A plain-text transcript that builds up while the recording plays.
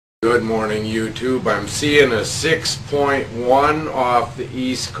Good morning, YouTube. I'm seeing a 6.1 off the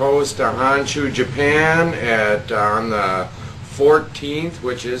east coast of Honshu, Japan on the 14th,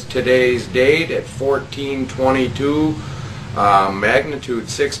 which is today's date, at 14:22. Magnitude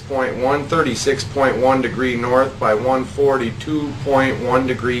 6.1, 36.1 degree north by 142.1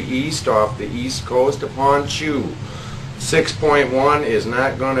 degree east off the east coast of Honshu. 6.1 is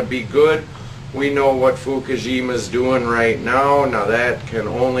not going to be good. We know what Fukushima is doing right now. Now that can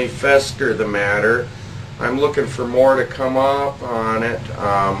only fester the matter. I'm looking for more to come up on it.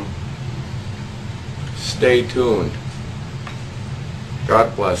 Stay tuned.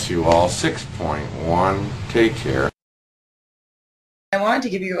 God bless you all. 6.1. Take care. I wanted to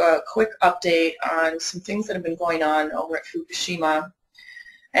give you a quick update on some things that have been going on over at Fukushima.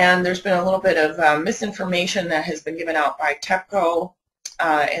 And there's been a little bit of misinformation that has been given out by Tepco.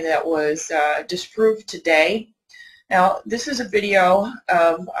 And that was disproved today. Now, this is a video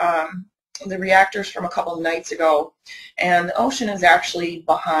of the reactors from a couple of nights ago, and the ocean is actually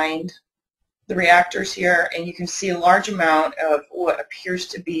behind the reactors here, and you can see a large amount of what appears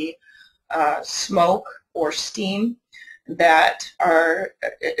to be smoke or steam that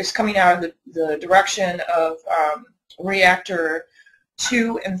is coming out of the direction of Reactor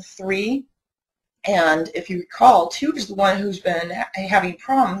 2 and 3. And if you recall, 2 is the one who's been having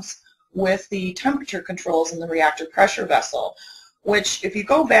problems with the temperature controls in the reactor pressure vessel, which if you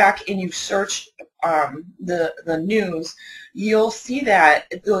go back and you search the news, you'll see that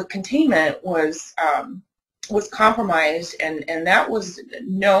the containment was compromised, and that was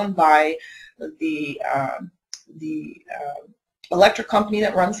known by the electric company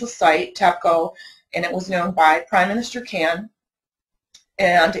that runs the site, Tepco, and it was known by Prime Minister Kan.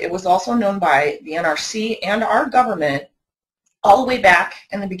 And it was also known by the NRC and our government all the way back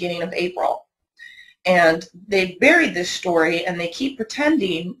in the beginning of April. And they buried this story, and they keep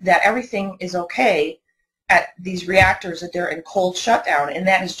pretending that everything is okay at these reactors, that they're in cold shutdown, and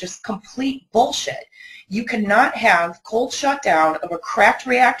that is just complete bullshit. You cannot have cold shutdown of a cracked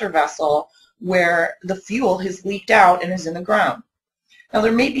reactor vessel where the fuel has leaked out and is in the ground. Now,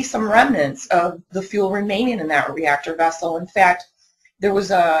 there may be some remnants of the fuel remaining in that reactor vessel. In fact, there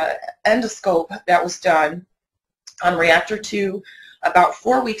was an endoscope that was done on Reactor 2 about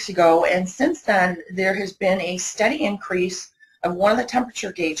 4 weeks ago, and since then there has been a steady increase of one of the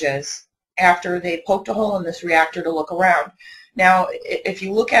temperature gauges after they poked a hole in this reactor to look around. Now, if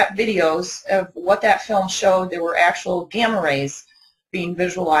you look at videos of what that film showed, there were actual gamma rays being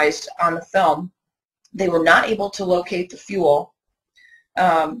visualized on the film. They were not able to locate the fuel.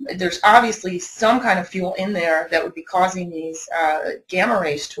 There's obviously some kind of fuel in there that would be causing these gamma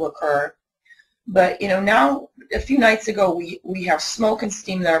rays to occur. But, you know, now, a few nights ago, we have smoke and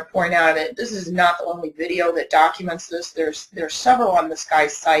steam that are pouring out of it. This is not the only video that documents this. There's several on this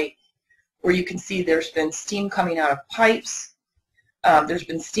guy's site where you can see there's been steam coming out of pipes. There's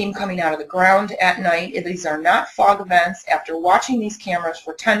been steam coming out of the ground at night. These are not fog events. After watching these cameras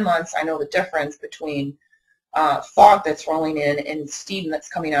for 10 months, I know the difference between fog that's rolling in and steam that's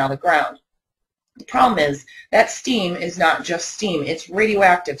coming out of the ground. The problem is that steam is not just steam, it's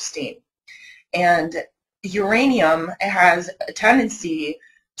radioactive steam. And uranium has a tendency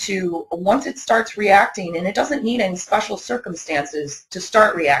to, once it starts reacting, and it doesn't need any special circumstances to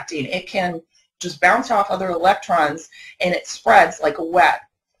start reacting, it can just bounce off other electrons and it spreads like a web.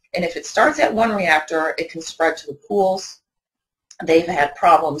 And if it starts at one reactor, it can spread to the pools. They've had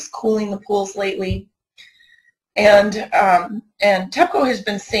problems cooling the pools lately. And Tepco has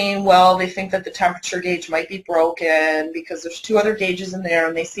been saying, well, they think that the temperature gauge might be broken because there's 2 other gauges in there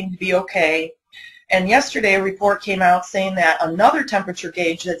and they seem to be okay. And yesterday a report came out saying that another temperature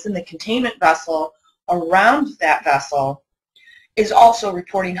gauge that's in the containment vessel around that vessel is also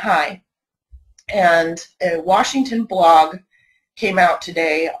reporting high. And a Washington blog came out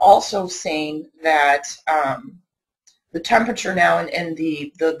today also saying that the temperature now, and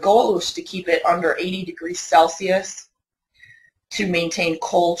the goal is to keep it under 80 degrees Celsius to maintain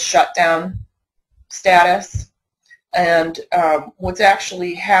cold shutdown status. And what's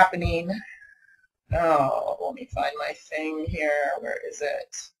actually happening, let me find my thing here, where is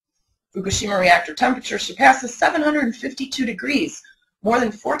it? Fukushima reactor temperature surpasses 752 degrees, more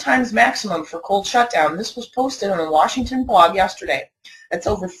than 4 times maximum for cold shutdown. This was posted on a Washington blog yesterday. That's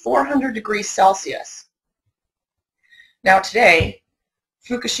over 400 degrees Celsius. Now today,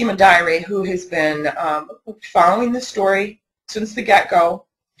 Fukushima Diary, who has been following the story since the get-go,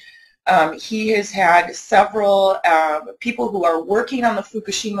 he has had several people who are working on the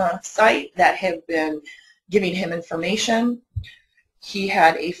Fukushima site that have been giving him information. He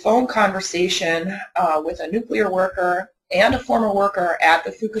had a phone conversation with a nuclear worker and a former worker at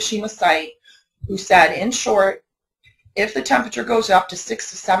the Fukushima site who said, in short, if the temperature goes up to 600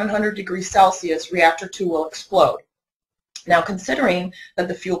 to 700 degrees Celsius, Reactor 2 will explode. Now, considering that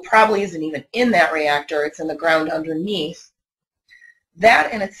the fuel probably isn't even in that reactor, it's in the ground underneath,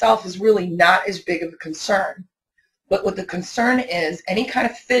 that in itself is really not as big of a concern. But what the concern is, any kind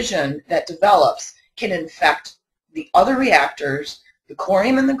of fission that develops can infect the other reactors, the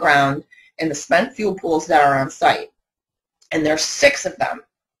corium in the ground, and the spent fuel pools that are on site. And there's 6 of them,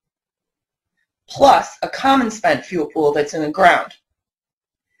 plus a common spent fuel pool that's in the ground.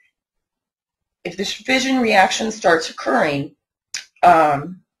 If this fission reaction starts occurring,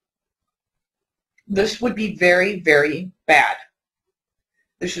 this would be very, very bad.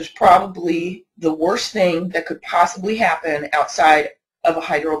 This is probably the worst thing that could possibly happen outside of a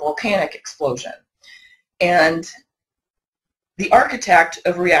hydrovolcanic explosion. And the architect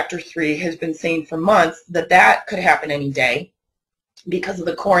of Reactor 3 has been saying for months that that could happen any day because of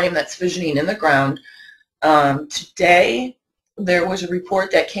the corium that's fissioning in the ground. Today, there was a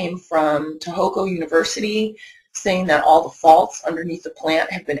report that came from Tohoku University saying that all the faults underneath the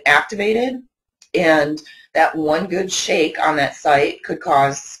plant have been activated, and that one good shake on that site could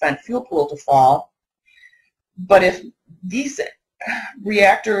cause the spent fuel pool to fall. But if these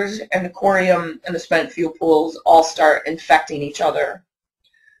reactors and the corium and the spent fuel pools all start infecting each other,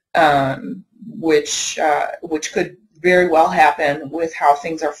 which could very well happen with how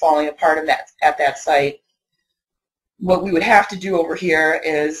things are falling apart at that site, what we would have to do over here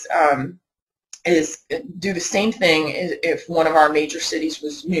is do the same thing if one of our major cities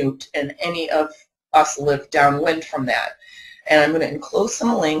was nuked and any of us live downwind from that. And I'm going to enclose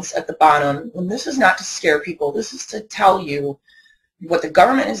some links at the bottom. And this is not to scare people. This is to tell you what the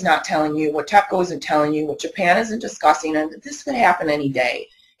government is not telling you, what Tepco isn't telling you, what Japan isn't discussing, and this could happen any day.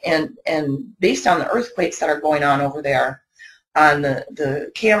 And based on the earthquakes that are going on over there, on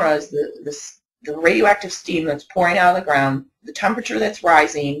the cameras, the radioactive steam that's pouring out of the ground, the temperature that's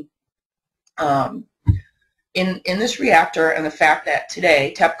rising in this reactor, and the fact that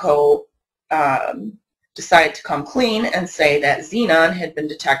today Tepco decided to come clean and say that xenon had been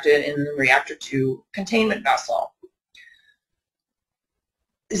detected in the Reactor 2 containment vessel.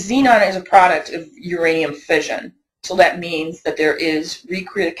 Xenon is a product of uranium fission, so that means that there is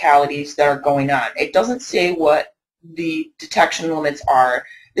recriticalities that are going on. It doesn't say what the detection limits are.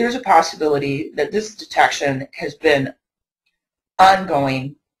 There's a possibility that this detection has been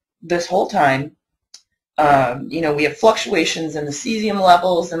ongoing this whole time. We have fluctuations in the cesium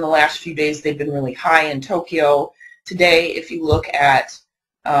levels. In the last few days, they've been really high in Tokyo. Today, if you look at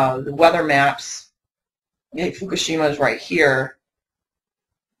the weather maps, Fukushima is right here.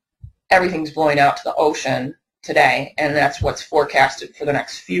 Everything's blowing out to the ocean today, and that's what's forecasted for the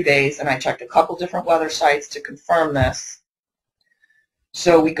next few days. And I checked a couple different weather sites to confirm this.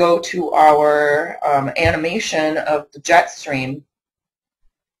 So we go to our animation of the jet stream.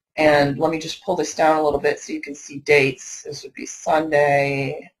 And let me just pull this down a little bit so you can see dates. This would be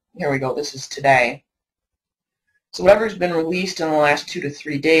Sunday. Here we go. This is today. So whatever's been released in the last 2 to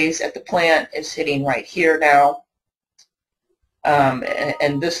 3 days at the plant is hitting right here now.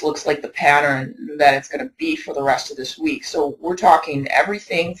 And this looks like the pattern that it's going to be for the rest of this week. So we're talking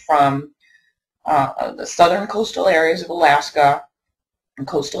everything from the southern coastal areas of Alaska and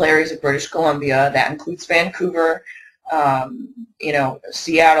coastal areas of British Columbia. That includes Vancouver,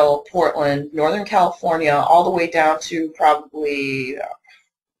 Seattle, Portland, Northern California, all the way down to probably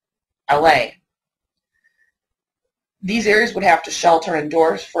LA. These areas would have to shelter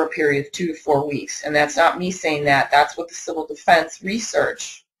indoors for a period of 2 to 4 weeks. And that's not me saying that. That's what the civil defense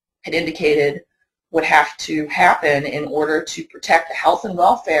research had indicated would have to happen in order to protect the health and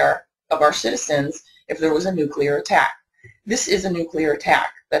welfare of our citizens if there was a nuclear attack. This is a nuclear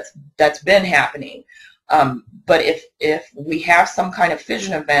attack. That's been happening. But if we have some kind of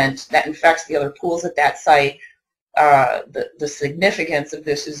fission event that infects the other pools at that site, the significance of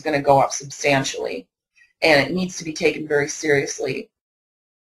this is going to go up substantially. And it needs to be taken very seriously.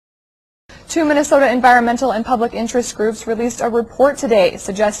 2 Minnesota environmental and public interest groups released a report today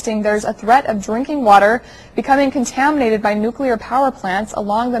suggesting there's a threat of drinking water becoming contaminated by nuclear power plants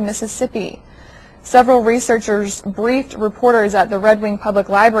along the Mississippi. Several researchers briefed reporters at the Red Wing Public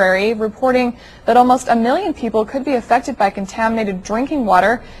Library, reporting that almost 1 million people could be affected by contaminated drinking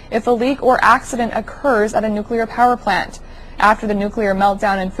water if a leak or accident occurs at a nuclear power plant. After the nuclear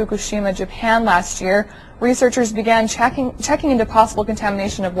meltdown in Fukushima, Japan last year, researchers began checking into possible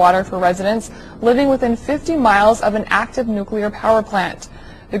contamination of water for residents living within 50 miles of an active nuclear power plant.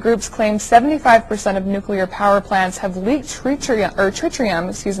 The groups claim 75% of nuclear power plants have leaked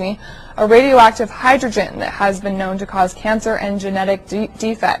tritium, a radioactive hydrogen that has been known to cause cancer and genetic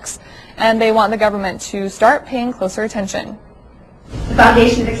defects. And they want the government to start paying closer attention. The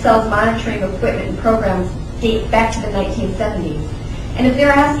foundation of Excel's monitoring of equipment and programs date back to the 1970s. And if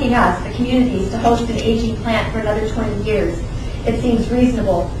they're asking us, the communities, to host an aging plant for another 20 years, it seems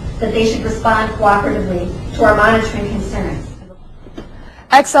reasonable that they should respond cooperatively to our monitoring concerns.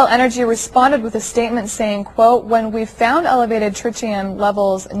 Xcel Energy responded with a statement saying, quote, "When we've found elevated tritium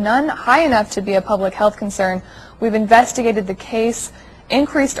levels, none high enough to be a public health concern, we've investigated the case,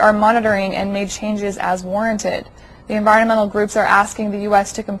 increased our monitoring, and made changes as warranted." The environmental groups are asking the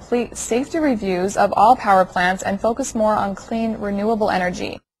U.S. to complete safety reviews of all power plants and focus more on clean, renewable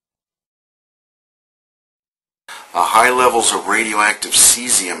energy. High levels of radioactive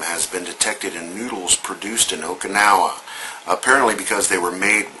cesium has been detected in noodles produced in Okinawa, apparently because they were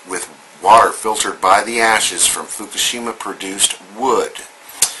made with water filtered by the ashes from Fukushima produced wood.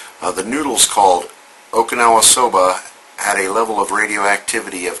 The noodles, called Okinawa soba, had a level of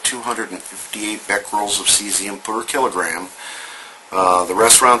radioactivity of 258 becquerels of cesium per kilogram. The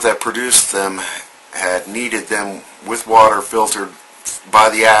restaurant that produced them had kneaded them with water filtered by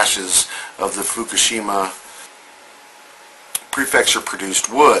the ashes of the Fukushima prefecture produced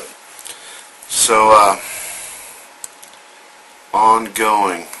wood. So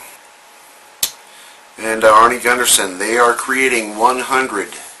ongoing. And Arnie Gundersen, they are creating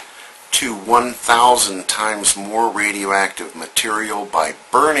 100 to 1,000 times more radioactive material by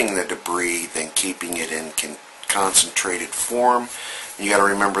burning the debris than keeping it in concentrated form. And you got to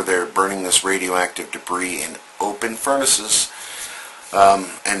remember, they're burning this radioactive debris in open furnaces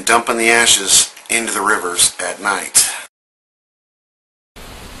and dumping the ashes into the rivers at night.